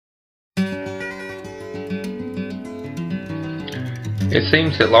It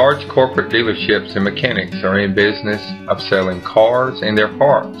seems that large corporate dealerships and mechanics are in business of selling cars and their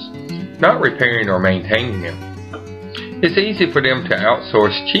parts, not repairing or maintaining them. It's easy for them to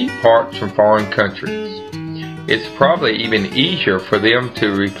outsource cheap parts from foreign countries. It's probably even easier for them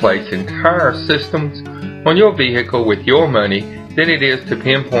to replace entire systems on your vehicle with your money than it is to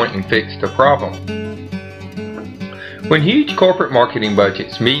pinpoint and fix the problem. When huge corporate marketing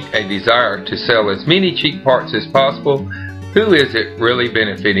budgets meet a desire to sell as many cheap parts as possible, who is it really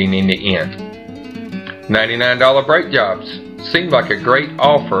benefiting in the end? $99 brake jobs seem like a great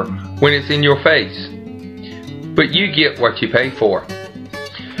offer when it's in your face, but you get what you pay for.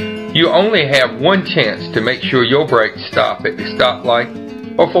 You only have one chance to make sure your brakes stop at the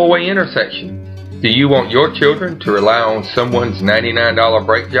stoplight or four-way intersection. Do you want your children to rely on someone's $99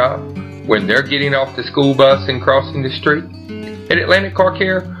 brake job when they're getting off the school bus and crossing the street? At Atlantic Car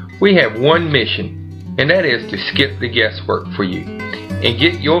Care, we have one mission, and that is to skip the guesswork for you and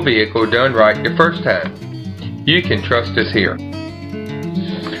get your vehicle done right the first time. You can trust us here.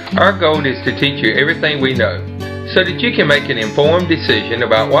 Our goal is to teach you everything we know so that you can make an informed decision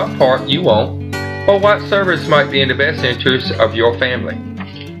about what part you want or what service might be in the best interest of your family.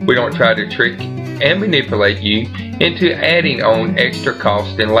 We don't try to trick and manipulate you into adding on extra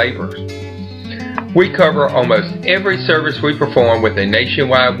cost and labor. We cover almost every service we perform with a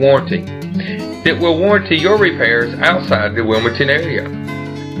nationwide warranty that will warranty your repairs outside the Wilmington area.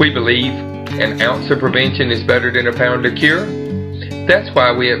 We believe an ounce of prevention is better than a pound of cure. That's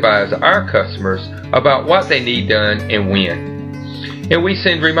why we advise our customers about what they need done and when. And we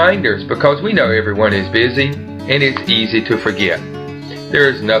send reminders because we know everyone is busy and it's easy to forget. There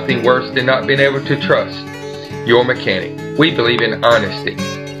is nothing worse than not being able to trust your mechanic. We believe in honesty.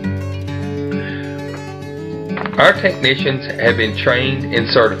 Our technicians have been trained and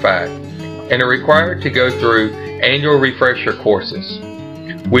certified and are required to go through annual refresher courses.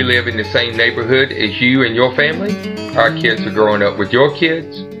 We live in the same neighborhood as you and your family. Our kids are growing up with your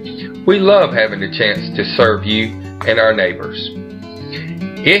kids. We love having the chance to serve you and our neighbors.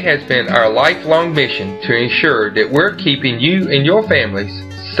 It has been our lifelong mission to ensure that we're keeping you and your families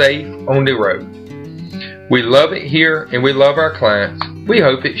safe on the road. We love it here and we love our clients. We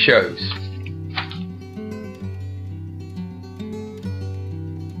hope it shows.